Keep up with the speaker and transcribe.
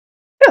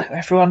Hello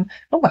everyone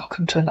and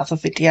welcome to another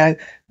video.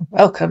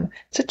 Welcome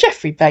to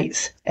Geoffrey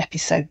Bates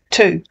episode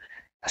 2.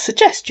 I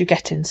suggest you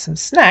get in some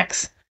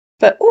snacks,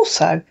 but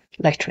also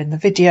later in the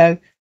video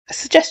I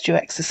suggest you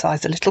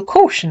exercise a little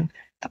caution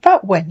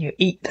about when you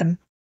eat them.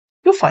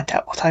 You'll find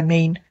out what I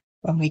mean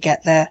when we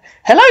get there.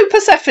 Hello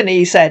Persephone,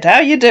 he said. How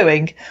are you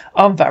doing?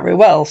 I'm very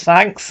well,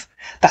 thanks.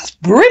 That's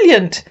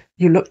brilliant.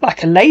 You look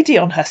like a lady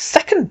on her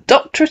second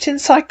doctorate in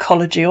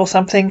psychology or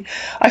something.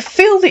 I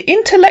feel the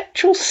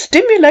intellectual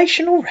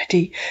stimulation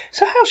already.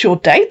 So how's your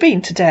day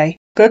been today?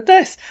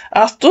 Goodness,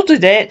 I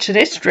studied ancient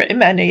history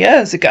many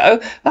years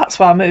ago. That's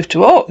why I moved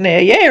to Orkney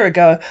a year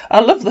ago.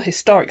 I love the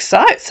historic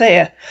sites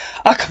here.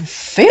 I can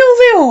feel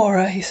the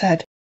aura, he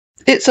said.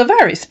 It's a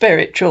very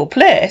spiritual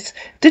place.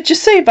 Did you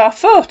see my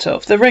photo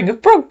of the Ring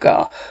of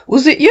Brodgar?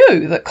 Was it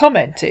you that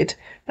commented?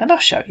 And I'll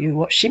show you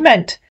what she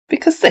meant,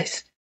 because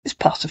this is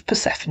part of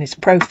Persephone's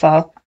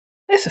profile.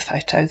 It's a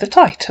photo that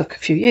I took a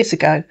few years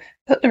ago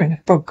at the Ring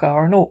of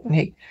Brodgar in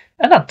Orkney,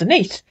 and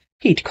underneath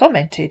he'd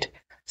commented,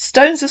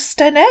 "Stones of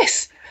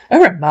Steness, a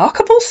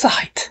remarkable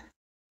sight."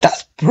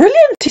 "That's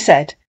brilliant," he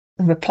said,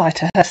 in reply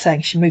to her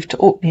saying she moved to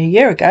Orkney a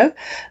year ago.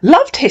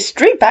 "Loved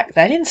history back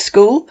then in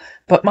school,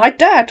 but my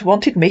dad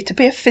wanted me to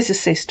be a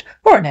physicist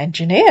or an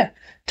engineer.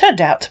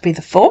 Turned out to be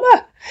the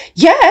former."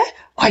 "Yeah,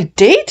 I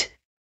did,"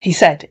 he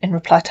said, in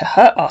reply to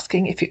her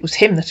asking if it was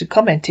him that had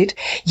commented.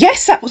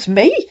 "Yes, that was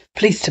me.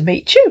 Pleased to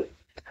meet you."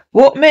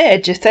 "What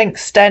made you think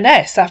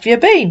Steness? Have you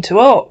been to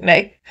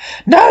Orkney?"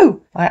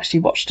 "No, I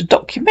actually watched a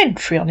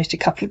documentary on it a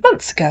couple of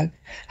months ago.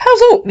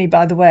 How's Orkney,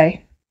 by the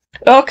way?"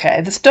 "OK,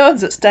 the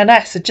stones at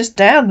Steness are just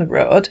down the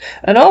road,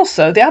 and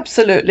also the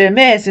absolutely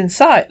amazing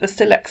site they're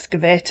still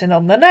excavating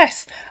on the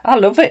Ness. I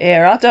love it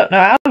here. I don't know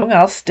how long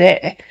I'll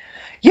stay."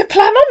 "You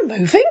plan on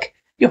moving?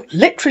 You're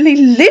literally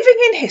living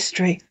in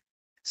history."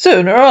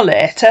 "Sooner or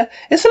later.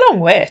 It's a long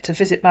way to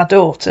visit my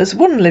daughters.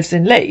 One lives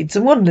in Leeds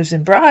and one lives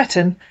in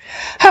Brighton."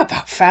 "How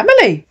about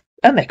family?"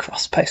 And they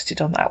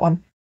cross-posted on that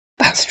one.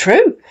 "That's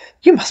true.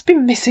 You must be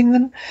missing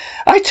them."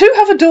 "I too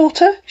have a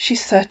daughter.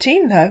 She's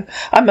 13 though.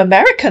 I'm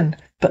American,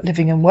 but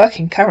living and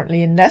working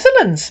currently in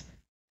Netherlands."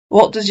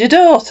 "What does your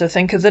daughter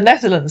think of the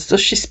Netherlands?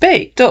 Does she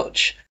speak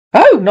Dutch?"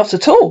 "Oh, not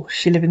at all.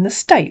 She lives in the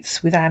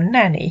States with our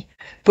nanny."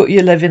 "But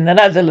you live in the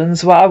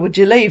Netherlands. Why would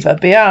you leave her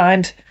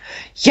behind?"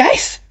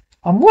 "Yes,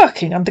 I'm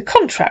working under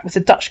contract with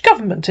the Dutch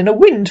government in a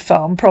wind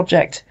farm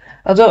project."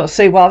 "I don't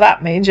see why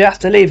that means you have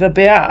to leave her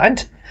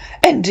behind."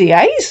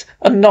 "NDAs,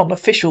 and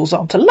non-officials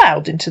aren't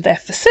allowed into their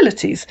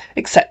facilities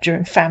except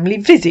during family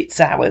visits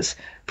hours.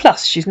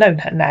 Plus she's known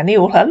her nanny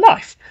all her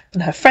life,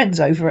 and her friends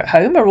over at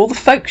home are all the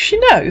folks she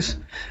knows."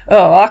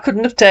 "Oh, I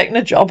couldn't have taken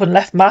a job and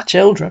left my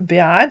children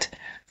behind."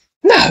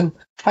 "No,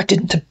 I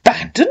didn't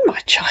abandon my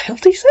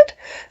child," he said.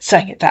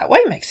 "Saying it that way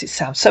makes it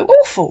sound so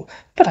awful,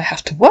 but I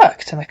have to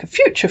work to make a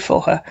future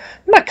for her.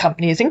 My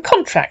company is in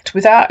contract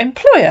with our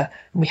employer,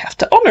 and we have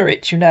to honour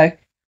it, you know."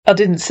 "I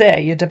didn't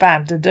say you'd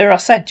abandoned her. I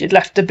said you'd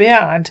left her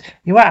behind.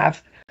 You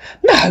have."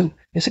 "No,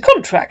 it's a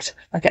contract.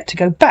 I get to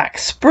go back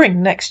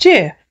spring next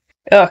year."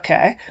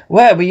 "OK,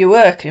 where were you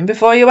working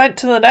before you went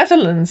to the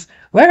Netherlands?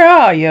 Where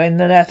are you in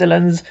the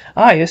Netherlands?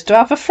 I used to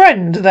have a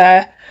friend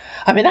there."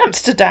 "I'm in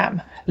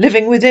Amsterdam,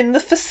 living within the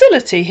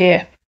facility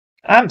here."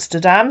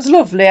 "Amsterdam's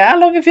lovely. How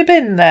long have you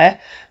been there?"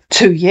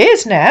 2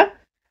 years now."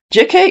 "Do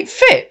you keep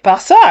fit by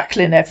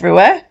cycling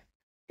everywhere?"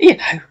 "You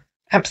know,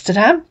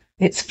 Amsterdam,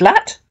 it's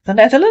flat. The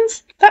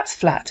Netherlands, that's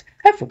flat.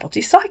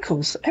 Everybody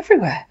cycles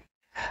everywhere."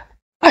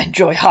 "I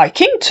enjoy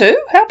hiking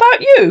too. How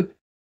about you?"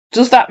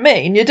 "Does that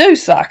mean you do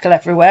cycle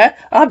everywhere?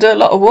 I do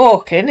a lot of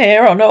walking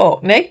here on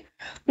Orkney."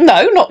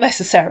 "No, not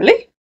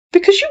necessarily.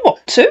 Because you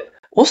want to.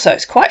 Also,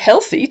 it's quite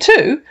healthy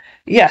too."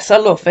 "Yes, I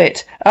love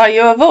it. Are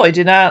you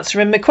avoiding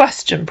answering my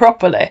question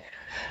properly?"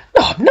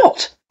 "No, I'm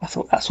not. I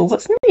thought that's all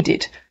that's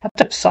needed. I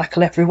don't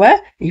cycle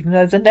everywhere, even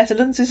though the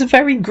Netherlands is a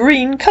very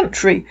green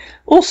country.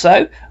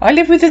 Also, I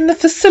live within the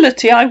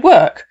facility I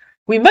work.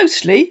 We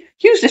mostly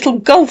use little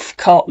golf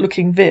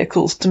cart-looking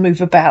vehicles to move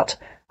about.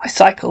 I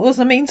cycle as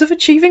a means of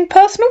achieving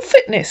personal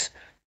fitness."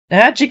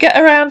 "How'd you get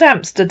around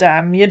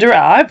Amsterdam? You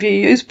drive? You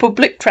use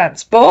public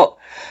transport?"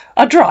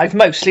 "I drive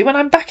mostly when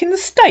I'm back in the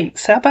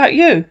States. How about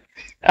you?"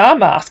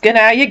 "I'm asking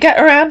how you get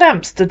around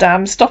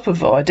Amsterdam. Stop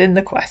avoiding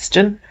the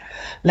question."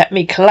 "Let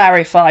me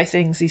clarify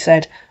things," he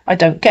said. "I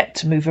don't get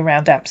to move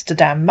around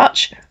Amsterdam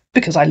much,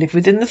 because I live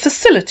within the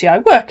facility I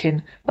work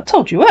in. I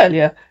told you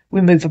earlier,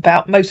 we move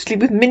about mostly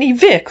with mini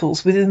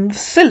vehicles within the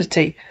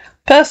facility.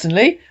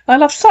 Personally, I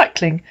love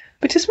cycling,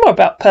 but it's more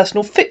about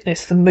personal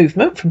fitness than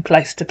movement from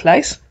place to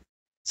place."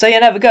 "So you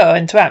never go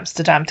into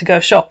Amsterdam to go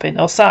shopping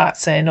or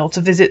sightseeing or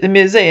to visit the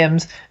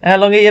museums? How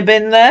long have you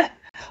been there?"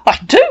 "I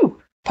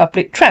do.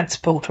 Public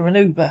transport or an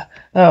Uber."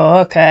 "Oh,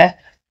 OK.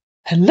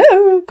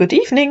 Hello, good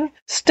evening.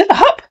 Still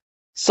up?"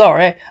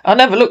 "Sorry, I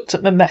never looked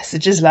at my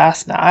messages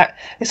last night."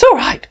 "It's all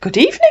right. Good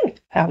evening.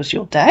 How was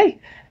your day?"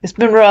 "It's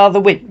been rather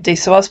windy,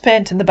 so I was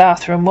painting the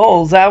bathroom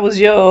walls. How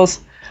was yours?"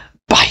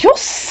 "By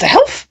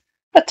yourself?"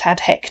 "A tad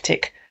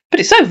hectic.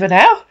 But it's over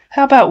now.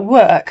 How about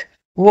work?"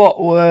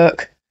 "What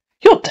work?"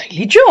 "Your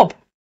daily job."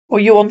 Or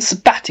you on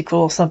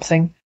sabbatical or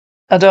something?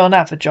 I don't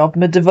have a job.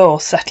 My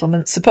divorce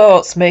settlement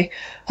supports me.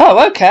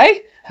 Oh,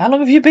 okay. How long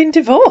have you been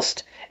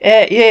divorced?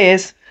 8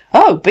 years.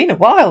 Oh, been a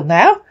while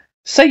now.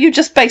 So you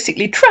just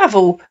basically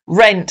travel,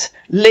 rent,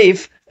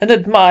 live and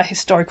admire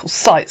historical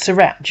sites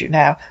around you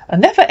now. A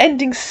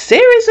never-ending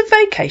series of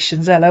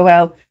vacations,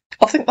 LOL.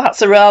 I think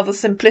that's a rather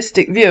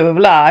simplistic view of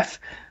life,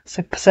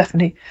 said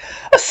Persephone.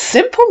 A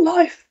simple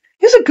life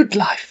is a good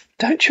life,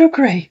 don't you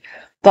agree?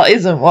 That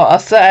isn't what I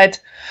said.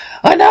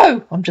 I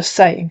know, I'm just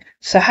saying.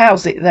 So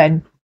how's it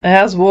then?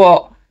 How's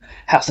what?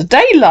 How's a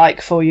day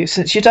like for you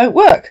since you don't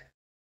work?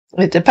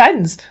 It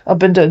depends. I've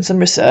been doing some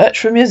research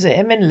for a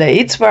museum in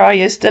Leeds where I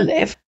used to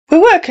live.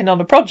 We're working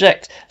on a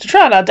project to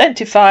try and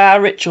identify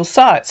our ritual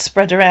sites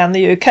spread around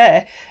the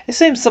UK. It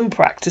seems some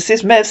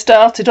practices may have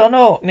started on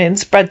Orkney and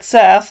spread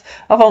south.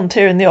 I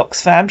volunteer in the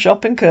Oxfam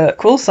shop in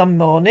Kirkwall some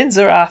mornings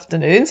or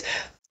afternoons.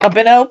 I've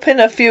been helping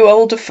a few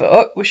older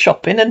folk with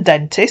shopping and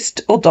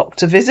dentist or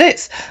doctor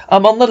visits.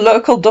 I'm on the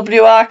local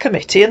WI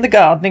committee and the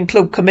gardening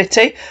club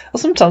committee. I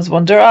sometimes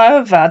wonder how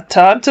I've had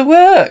time to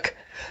work.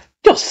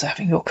 You're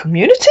serving your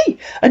community,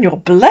 and you're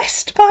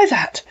blessed by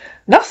that.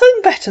 Nothing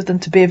better than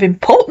to be of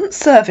important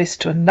service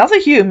to another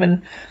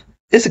human.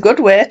 It's a good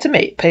way to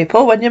meet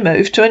people when you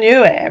move to a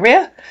new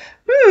area.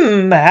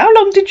 How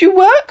long did you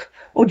work?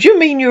 Or do you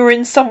mean you were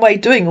in some way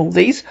doing all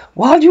these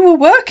while you were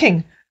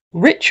working?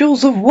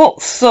 Rituals of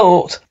what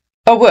sort?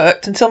 I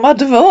worked until my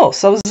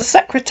divorce. I was a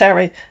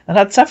secretary and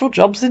had several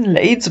jobs in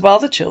Leeds while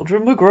the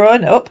children were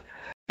growing up.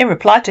 In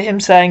reply to him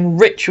saying,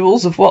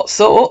 rituals of what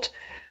sort?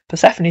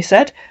 Persephone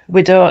said,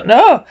 we don't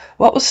know.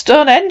 What was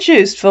Stonehenge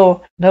used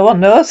for? No one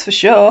knows for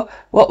sure.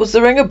 What was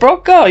the Ring of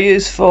Brodgar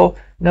used for?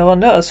 No one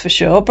knows for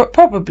sure, but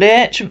probably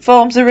ancient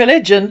forms of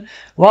religion.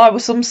 Why were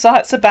some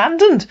sites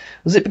abandoned?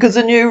 Was it because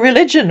a new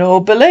religion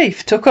or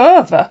belief took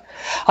over?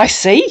 I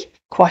see.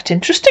 Quite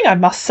interesting, I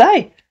must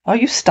say. Are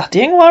you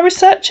studying while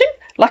researching?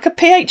 Like a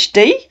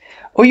PhD?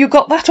 Or you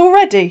got that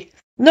already?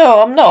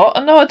 No, I'm not,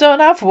 and no, I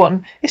don't have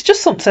one. It's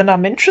just something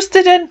I'm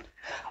interested in.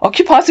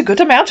 Occupies a good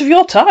amount of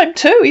your time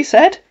too, he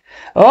said.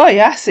 Oh,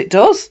 yes, it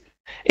does.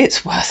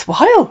 It's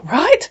worthwhile,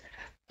 right?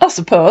 I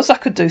suppose I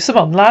could do some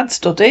online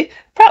study.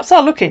 Perhaps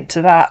I'll look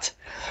into that.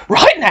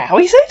 Right now,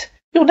 he said.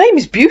 Your name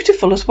is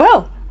beautiful as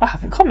well. I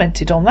haven't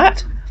commented on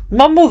that.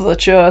 My mother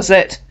chose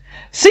it.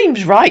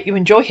 Seems right you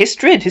enjoy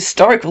history and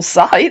historical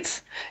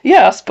sites.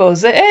 Yeah, I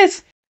suppose it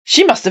is.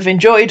 She must have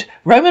enjoyed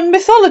Roman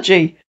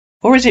mythology.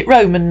 Or is it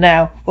Roman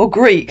now? Or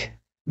Greek?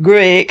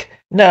 Greek.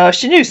 No,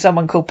 she knew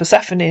someone called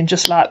Persephone and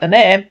just liked the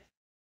name.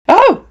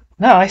 Oh,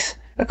 nice.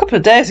 A couple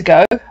of days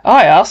ago,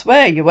 I asked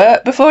where you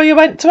were before you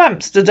went to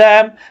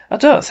Amsterdam. I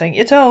don't think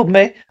you told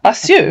me. I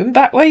assume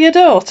back where your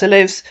daughter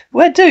lives.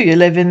 Where do you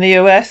live in the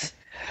US?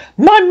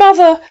 My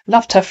mother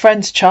loved her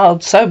friend's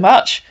child so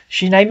much,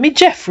 she named me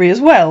Jeffrey as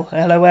well,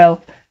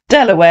 LOL.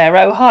 Delaware,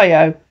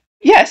 Ohio.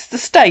 Yes, the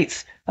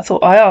States. I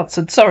thought I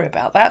answered. Sorry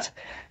about that.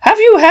 Have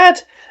you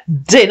had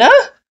dinner?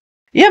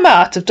 You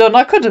might have done.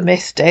 I could have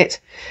missed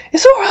it.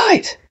 It's all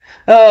right.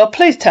 Oh,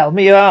 please tell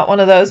me you aren't one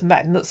of those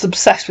men that's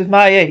obsessed with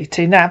my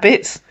eating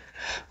habits.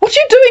 What are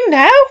you doing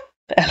now?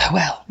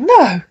 LOL.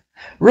 No.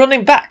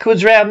 Running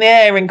backwards round the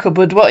airing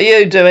cupboard. What are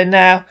you doing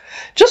now?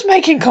 Just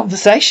making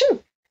conversation.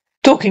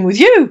 Talking with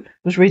you.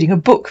 Was reading a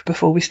book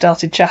before we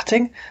started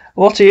chatting.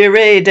 What are you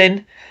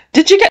reading?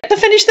 Did you get to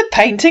finish the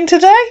painting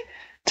today?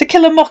 To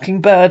Kill a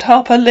Mockingbird,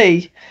 Harper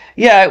Lee.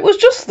 Yeah, it was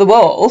just the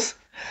walls.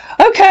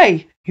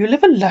 OK, you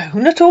live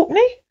alone at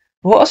Orkney?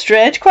 What a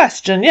strange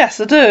question. Yes,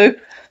 I do.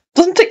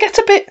 Doesn't it get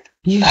a bit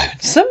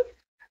lonesome?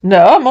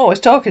 No, I'm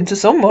always talking to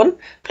someone.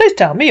 Please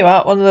tell me you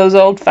aren't one of those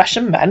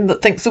old-fashioned men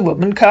that thinks a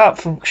woman can't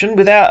function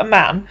without a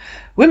man.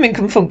 Women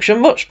can function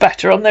much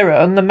better on their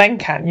own than men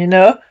can, you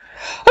know.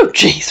 Oh,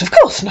 jeez, of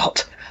course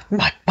not.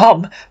 My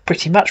mum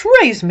pretty much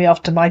raised me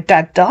after my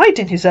dad died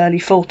in his early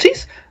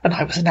 40s, and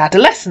I was an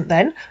adolescent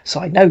then, so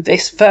I know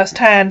this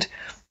firsthand.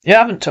 You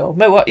haven't told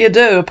me what you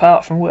do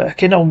apart from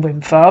working on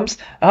wind farms.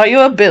 Are you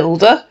a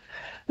builder?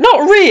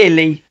 Not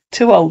really.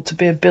 Too old to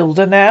be a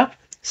builder now.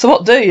 So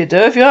what do you do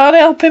if you aren't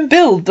helping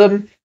build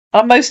them?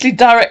 I mostly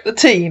direct the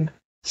team.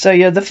 So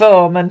you're the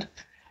foreman.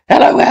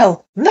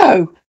 LOL.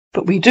 No,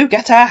 but we do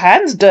get our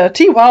hands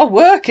dirty while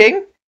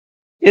working.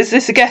 Is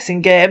this a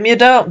guessing game? You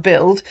don't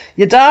build.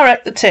 You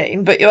direct the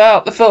team, but you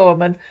aren't the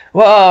foreman.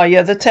 What are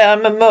you, the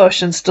time and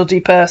motion study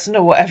person,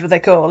 or whatever they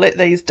call it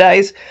these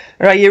days?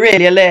 Or are you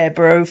really a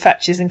labourer who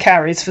fetches and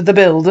carries for the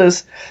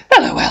builders?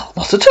 LOL,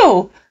 not at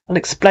all. I'll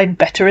explain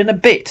better in a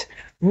bit.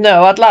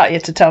 No, I'd like you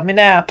to tell me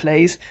now,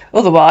 please.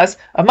 Otherwise,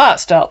 I might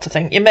start to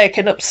think you're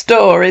making up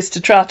stories to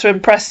try to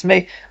impress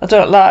me. I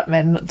don't like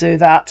men that do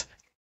that.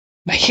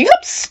 Making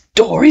up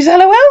stories,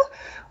 LOL?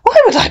 Why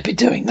would I be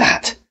doing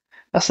that?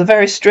 That's a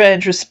very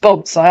strange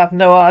response. I have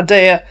no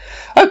idea.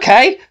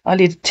 OK, I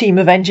lead a team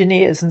of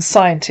engineers and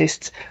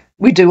scientists.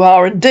 We do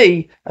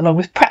R&D, along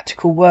with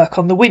practical work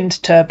on the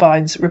wind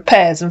turbines,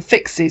 repairs and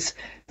fixes.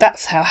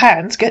 That's how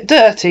hands get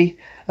dirty.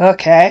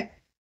 OK.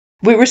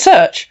 We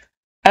research.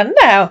 And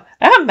now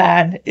our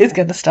man is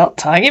going to start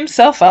tying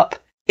himself up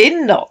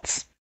in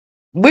knots.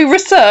 We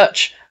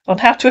research. on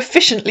how to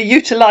efficiently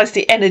utilise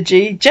the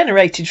energy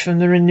generated from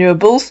the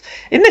renewables,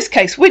 in this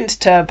case wind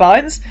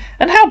turbines,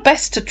 and how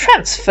best to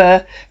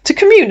transfer to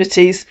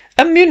communities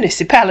and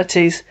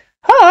municipalities.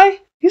 Hi,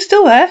 you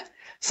still there?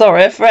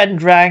 Sorry, a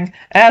friend rang.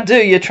 How do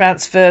you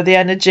transfer the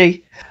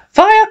energy?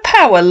 Via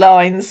power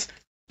lines,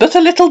 but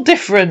a little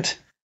different.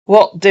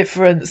 What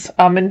difference?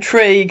 I'm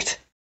intrigued.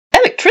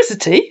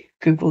 Electricity,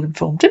 Google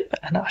informed him,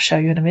 and I'll show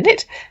you in a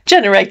minute,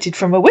 generated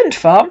from a wind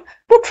farm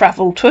will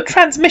travel to a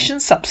transmission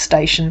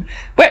substation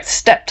where it's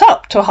stepped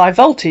up to a high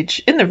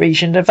voltage in the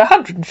region of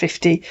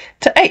 150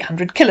 to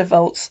 800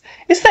 kilovolts.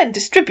 It's then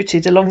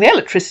distributed along the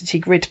electricity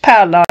grid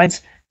power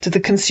lines to the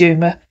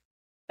consumer.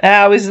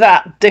 How is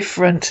that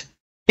different?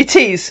 It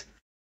is,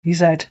 he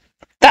said.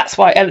 That's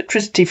why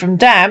electricity from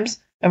dams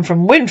and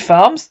from wind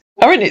farms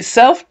are in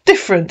itself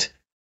different,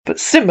 but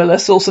similar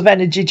source of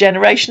energy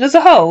generation as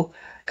a whole.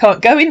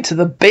 Can't go into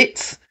the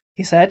bits,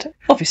 he said.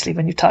 Obviously,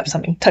 when you type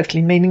something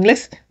totally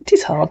meaningless, it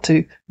is hard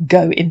to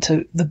go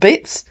into the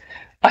bits.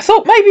 I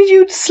thought maybe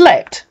you'd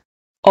slept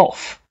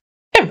off.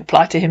 In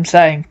reply to him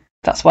saying,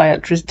 that's why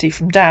electricity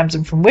from dams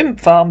and from wind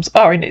farms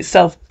are in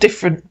itself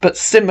different but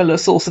similar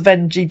source of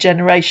energy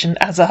generation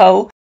as a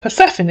whole,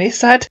 Persephone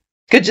said,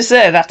 could you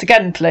say that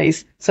again,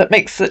 please, so it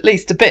makes at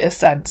least a bit of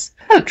sense?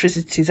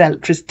 Electricity is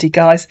electricity,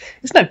 guys.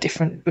 It's no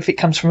different if it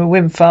comes from a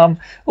wind farm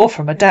or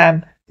from a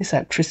dam. It's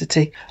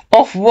electricity.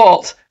 Off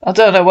what? I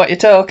don't know what you're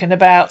talking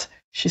about,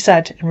 she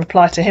said in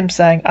reply to him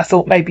saying, I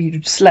thought maybe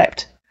you'd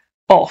slept.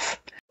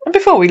 Off. And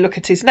before we look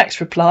at his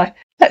next reply,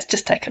 let's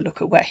just take a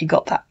look at where he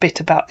got that bit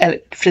about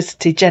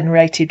electricity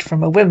generated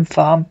from a wind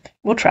farm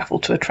will travel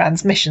to a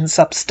transmission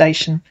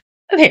substation.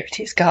 And here it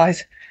is,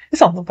 guys.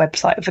 It's on the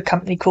website of a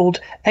company called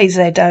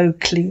AZO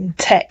Clean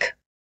Tech.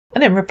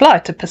 And in reply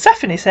to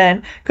Persephone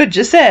saying, could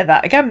you say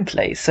that again,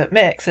 please, so it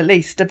makes at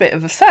least a bit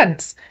of a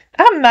sense?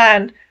 And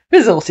man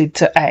resorted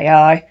to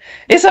AI.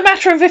 It's a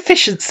matter of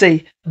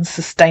efficiency and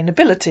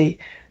sustainability.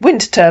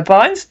 Wind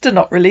turbines do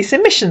not release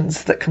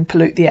emissions that can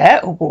pollute the air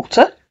or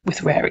water,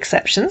 with rare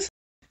exceptions,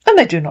 and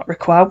they do not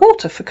require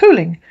water for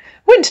cooling.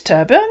 Wind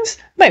turbines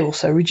may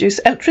also reduce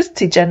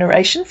electricity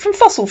generation from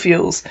fossil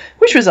fuels,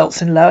 which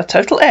results in lower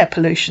total air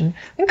pollution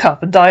and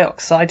carbon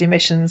dioxide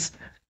emissions.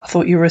 I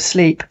thought you were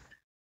asleep.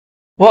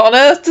 What on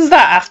earth does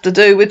that have to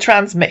do with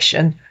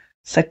transmission?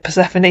 Said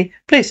Persephone.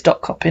 Please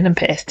stop copying and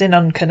pasting,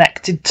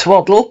 unconnected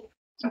twaddle.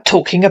 I'm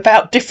talking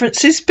about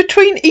differences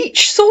between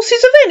each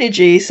sources of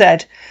energy, he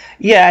said.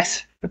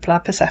 Yes,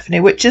 replied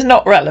Persephone, which is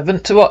not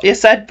relevant to what you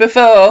said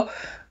before,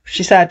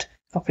 she said,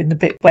 copying the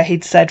bit where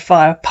he'd said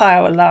via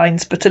power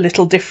lines, but a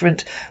little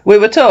different. We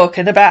were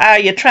talking about how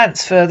you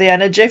transfer the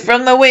energy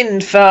from the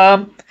wind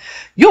farm.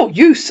 Your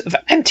use of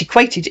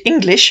antiquated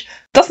English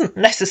doesn't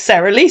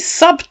necessarily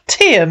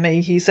sub-tier me,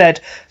 he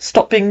said.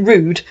 Stop being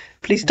rude.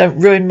 Please don't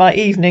ruin my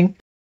evening.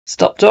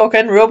 Stop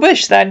talking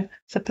rubbish then,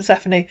 said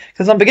Persephone,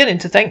 because I'm beginning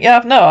to think you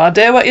have no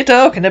idea what you're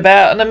talking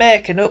about and are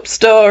making up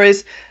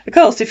stories. Of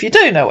course, if you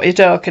do know what you're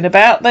talking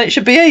about, then it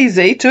should be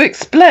easy to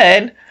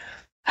explain.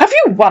 Have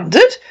you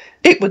wondered?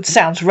 It would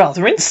sound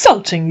rather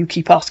insulting you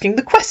keep asking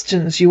the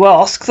questions you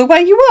ask the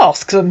way you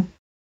ask them.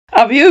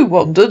 Have you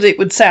wondered it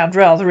would sound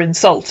rather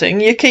insulting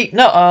you keep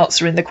not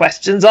answering the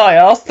questions I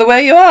ask the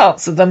way you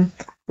answer them?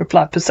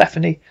 Replied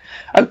Persephone.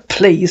 Oh,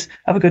 please,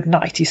 have a good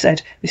night, he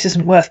said. This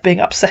isn't worth being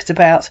upset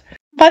about.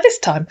 By this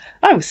time,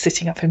 I was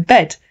sitting up in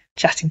bed,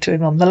 chatting to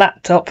him on the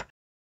laptop.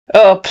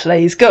 Oh,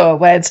 please, go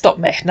away and stop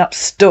making up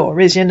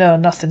stories you know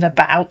nothing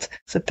about,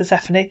 said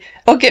Persephone.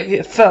 I'll give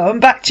your phone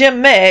back to your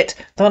mate,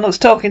 the one I was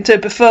talking to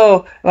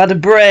before, who had a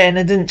brain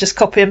and didn't just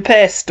copy and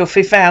paste stuff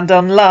he found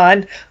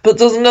online, but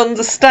doesn't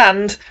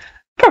understand.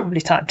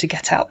 Probably time to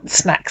get out the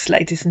snacks,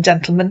 ladies and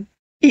gentlemen.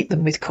 Eat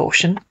them with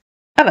caution.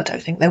 And I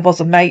don't think there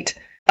was a mate.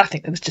 I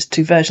think there was just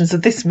two versions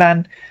of this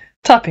man,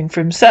 typing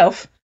for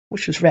himself,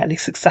 which was rarely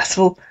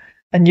successful,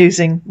 and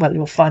using, well,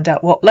 you'll find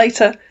out what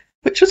later,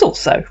 which was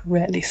also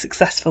rarely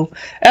successful.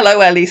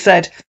 LOL, he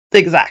said.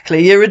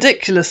 Exactly, your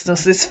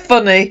ridiculousness is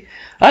funny.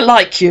 I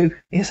like you,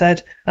 he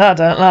said. I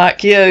don't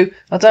like you.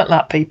 I don't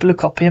like people who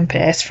copy and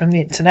paste from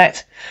the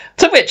internet.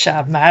 To which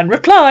our man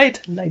replied,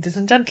 ladies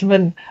and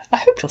gentlemen, I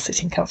hope you're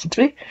sitting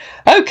comfortably.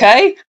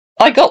 OK,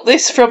 I got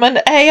this from an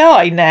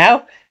AI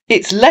now.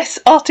 It's less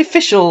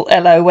artificial,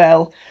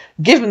 LOL,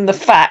 given the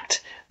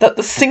fact that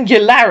the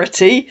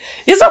singularity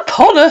is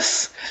upon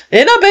us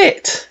in a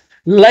bit.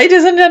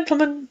 Ladies and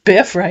gentlemen, be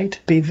afraid,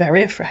 be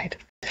very afraid.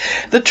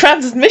 The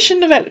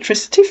transmission of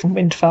electricity from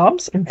wind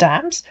farms and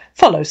dams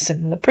follows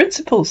similar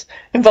principles,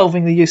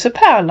 involving the use of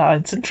power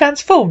lines and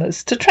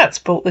transformers to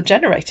transport the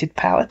generated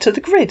power to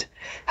the grid.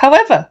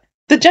 However,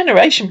 the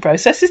generation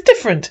process is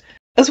different,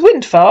 as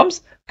wind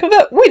farms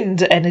convert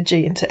wind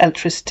energy into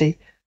electricity,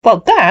 while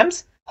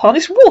dams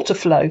harness water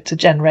flow to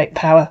generate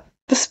power.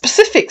 The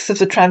specifics of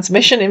the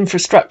transmission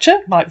infrastructure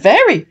might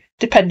vary,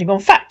 depending on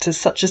factors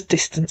such as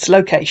distance,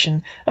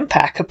 location, and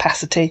power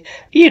capacity.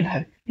 You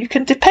know, you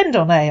can depend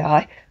on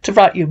AI to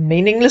write you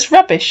meaningless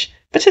rubbish,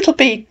 but it'll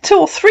be 2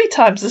 or 3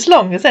 times as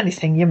long as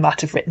anything you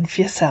might have written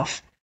for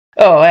yourself.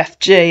 Oh,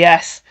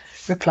 FGS,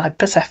 replied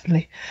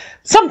Persephone.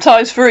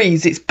 Sometimes for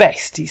ease it's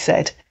best, he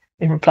said,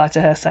 in reply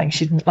to her saying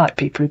she didn't like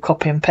people who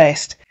copy and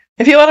paste.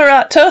 If you want to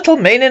write total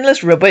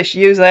meaningless rubbish,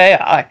 use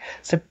AI,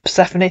 said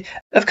Persephone.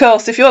 Of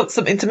course, if you want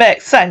something to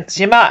make sense,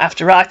 you might have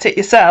to write it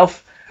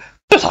yourself.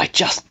 But I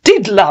just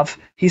did, love,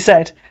 he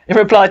said, in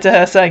reply to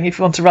her saying if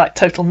you want to write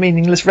total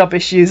meaningless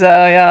rubbish, use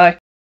AI.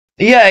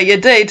 Yeah, you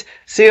did.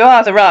 So you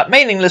either write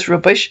meaningless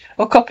rubbish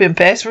or copy and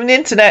paste from the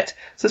internet.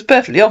 So it's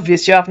perfectly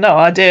obvious you have no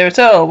idea at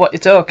all what you're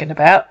talking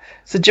about.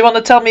 So do you want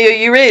to tell me who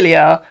you really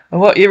are and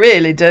what you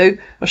really do?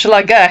 Or shall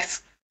I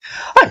guess?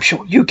 I'm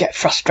sure you get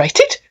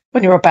frustrated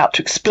when you're about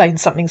to explain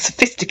something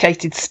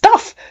sophisticated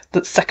stuff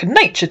that's second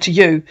nature to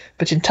you,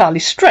 but entirely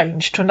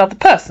strange to another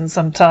person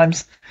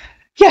sometimes.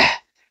 Yeah,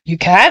 you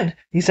can,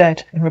 he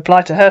said, in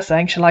reply to her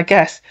saying, shall I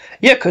guess?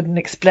 You couldn't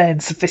explain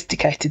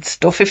sophisticated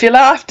stuff if your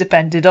life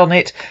depended on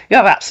it. You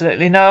have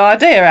absolutely no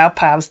idea how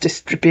power's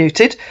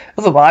distributed,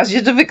 otherwise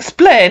you'd have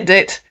explained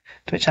it.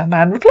 To which our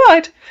man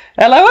replied,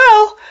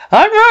 LOL,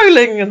 I'm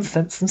rolling, and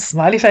sent some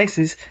smiley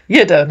faces.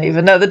 You don't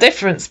even know the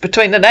difference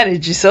between an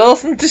energy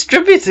source and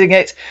distributing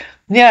it.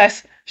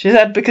 Yes, she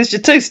said, because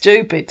you're too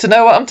stupid to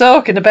know what I'm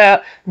talking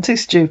about, and too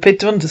stupid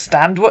to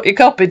understand what you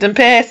copied and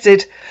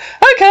pasted.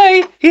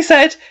 OK, he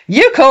said,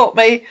 you caught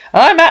me.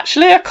 I'm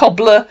actually a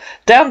cobbler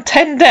down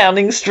 10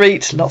 Downing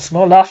Street. Lots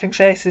more laughing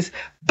faces.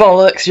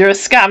 Bollocks, you're a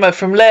scammer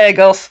from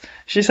Lagos,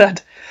 she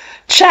said.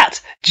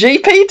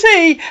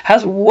 ChatGPT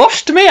has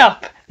washed me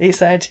up, he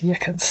said. You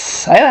can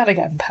say that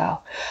again,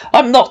 pal.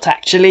 I'm not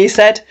actually, he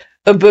said.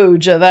 A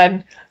booger,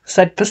 then,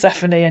 said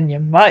Persephone, and you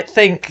might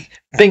think,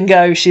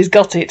 bingo, she's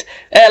got it.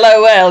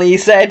 LOL, he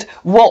said.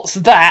 What's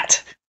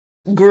that?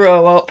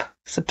 Grow up,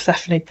 said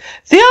Persephone.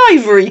 The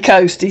Ivory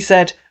Coast, he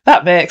said.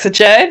 That makes a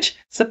change,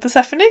 said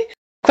Persephone.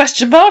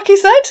 Question mark, he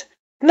said.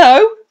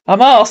 No,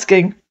 I'm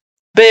asking.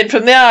 Being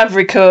from the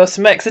Ivory Coast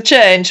makes a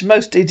change.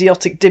 Most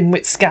idiotic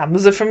dimwit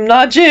scammers are from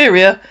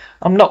Nigeria.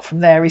 I'm not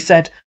from there, he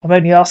said. I'm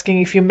only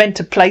asking if you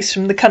meant a place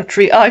from the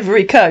country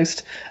Ivory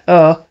Coast.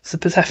 Oh,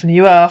 said Persephone,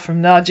 you are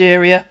from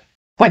Nigeria.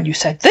 When you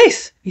said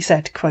this, he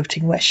said,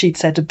 quoting where she'd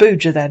said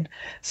Abuja then.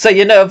 So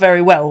you know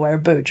very well where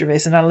Abuja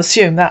is, and I'll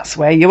assume that's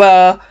where you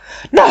are.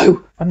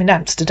 No, I'm in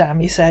Amsterdam,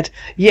 he said.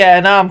 Yeah,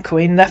 and I'm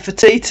Queen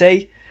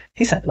Nefertiti.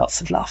 He sent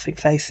lots of laughing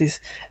faces.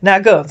 Now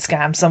go and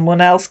scam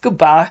someone else.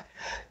 Goodbye.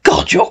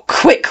 God, you're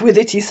quick with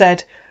it, he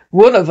said.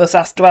 One of us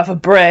has to have a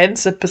brain,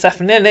 said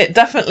Persephone, and it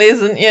definitely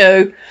isn't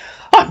you.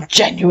 I'm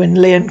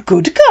genuinely a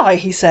good guy,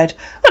 he said,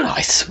 and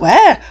I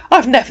swear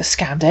I've never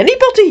scammed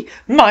anybody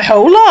my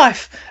whole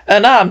life.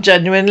 And I'm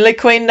genuinely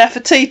Queen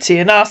Nefertiti,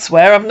 and I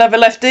swear I've never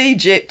left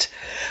Egypt.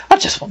 I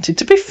just wanted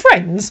to be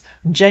friends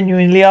and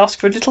genuinely ask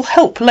for a little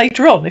help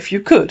later on if you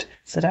could,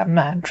 said our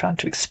man, trying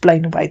to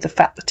explain away the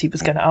fact that he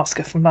was going to ask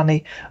her for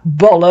money.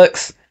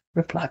 Bollocks,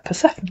 replied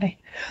Persephone.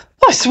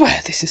 I swear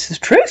this is the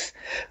truth,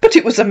 but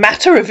it was a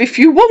matter of if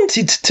you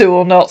wanted to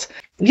or not.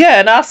 Yeah,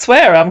 and I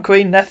swear I'm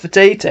Queen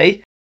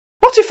Nefertiti.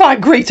 What if I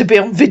agree to be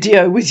on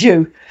video with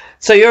you?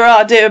 So your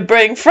idea of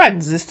being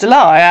friends is to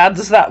lie? How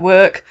does that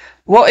work?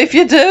 What if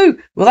you do?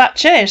 Will that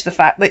change the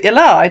fact that you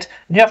lied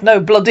and you have no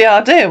bloody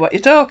idea what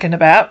you're talking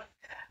about?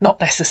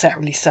 Not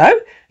necessarily so.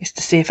 It's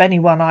to see if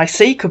anyone I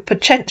see could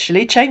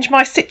potentially change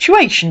my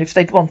situation if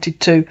they'd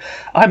wanted to.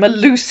 I'm a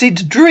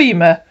lucid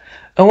dreamer.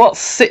 And what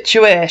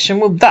situation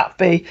would that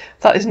be?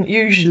 That isn't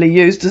usually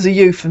used as a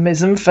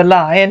euphemism for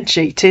lying,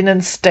 cheating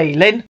and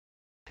stealing.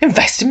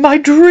 Invest in my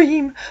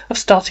dream of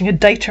starting a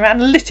data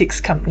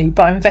analytics company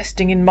by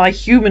investing in my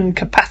human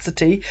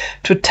capacity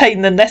to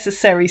attain the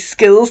necessary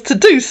skills to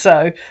do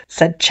so,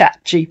 said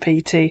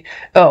ChatGPT.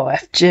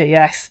 OFG,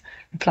 yes,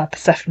 replied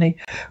Persephone.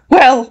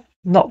 Well,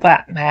 not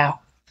that now.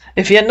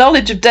 If your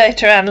knowledge of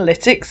data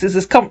analytics is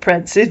as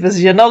comprehensive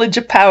as your knowledge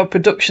of power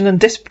production and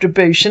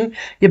distribution,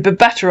 you'd be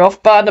better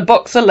off buying a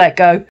box of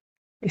Lego.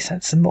 He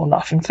sent some more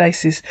laughing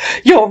faces.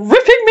 You're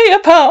ripping me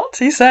apart,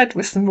 he said,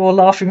 with some more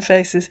laughing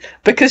faces.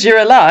 Because you're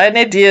a lying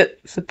idiot,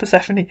 said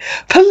Persephone.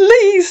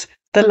 Please,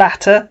 the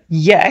latter,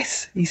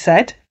 yes, he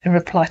said, in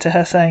reply to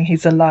her saying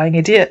he's a lying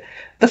idiot.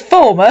 The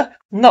former,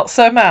 not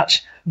so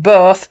much.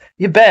 Both,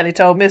 you barely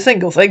told me a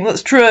single thing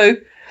that's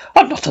true.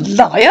 I'm not a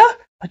liar.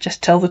 I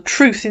just tell the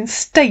truth in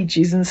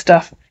stages and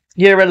stuff.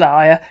 You're a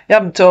liar. You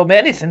haven't told me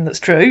anything that's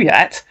true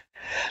yet.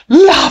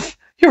 Love,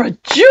 you're a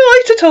joy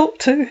to talk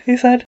to, he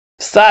said.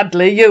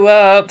 Sadly, you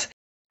aren't.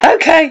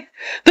 OK,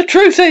 the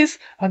truth is,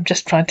 I'm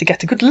just trying to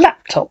get a good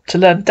laptop to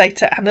learn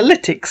data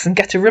analytics and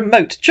get a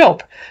remote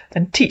job,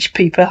 then teach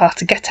people how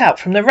to get out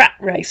from the rat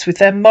race with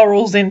their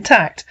morals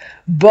intact.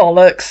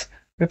 Bollocks,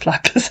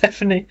 replied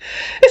Persephone.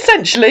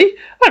 Essentially,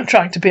 I'm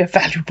trying to be a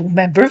valuable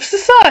member of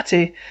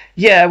society.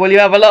 Yeah, well, you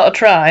have a lot of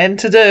trying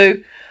to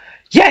do.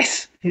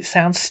 Yes, it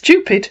sounds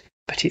stupid,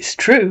 but it's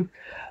true.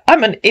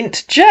 I'm an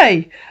int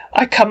J.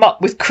 I come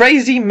up with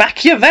crazy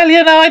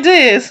Machiavellian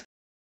ideas.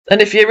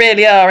 And if you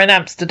really are in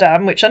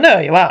Amsterdam, which I know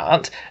you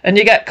aren't, and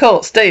you get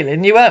caught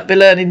stealing, you won't be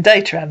learning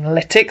data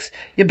analytics.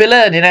 You'll be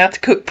learning how to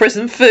cook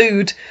prison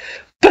food.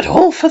 But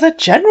all for the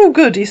general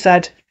good, he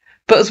said.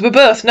 But as we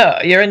both know,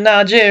 you're in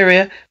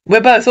Nigeria. We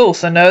both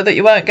also know that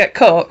you won't get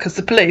caught because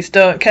the police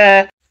don't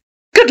care.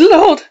 Good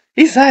Lord,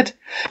 he said.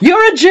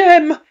 You're a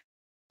gem.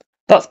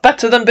 That's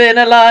better than being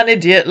a lying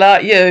idiot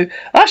like you.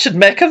 I should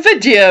make a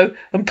video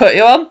and put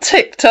you on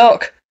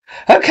TikTok.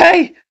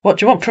 OK, what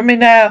do you want from me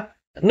now?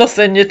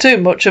 Nothing, you're too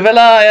much of a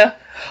liar.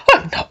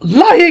 I'm not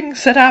lying,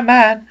 said our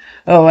man.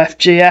 Oh,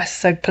 FGS,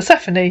 said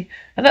Persephone,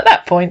 and at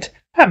that point,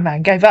 our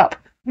man gave up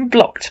and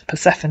blocked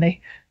Persephone.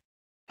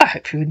 I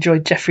hope you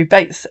enjoyed Geoffrey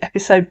Bates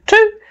episode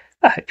 2.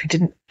 I hope you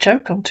didn't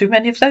choke on too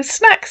many of those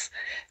snacks.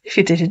 If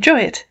you did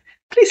enjoy it,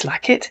 please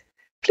like it,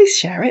 please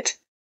share it,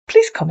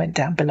 please comment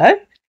down below,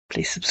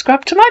 please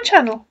subscribe to my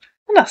channel,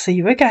 and I'll see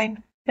you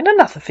again in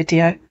another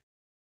video.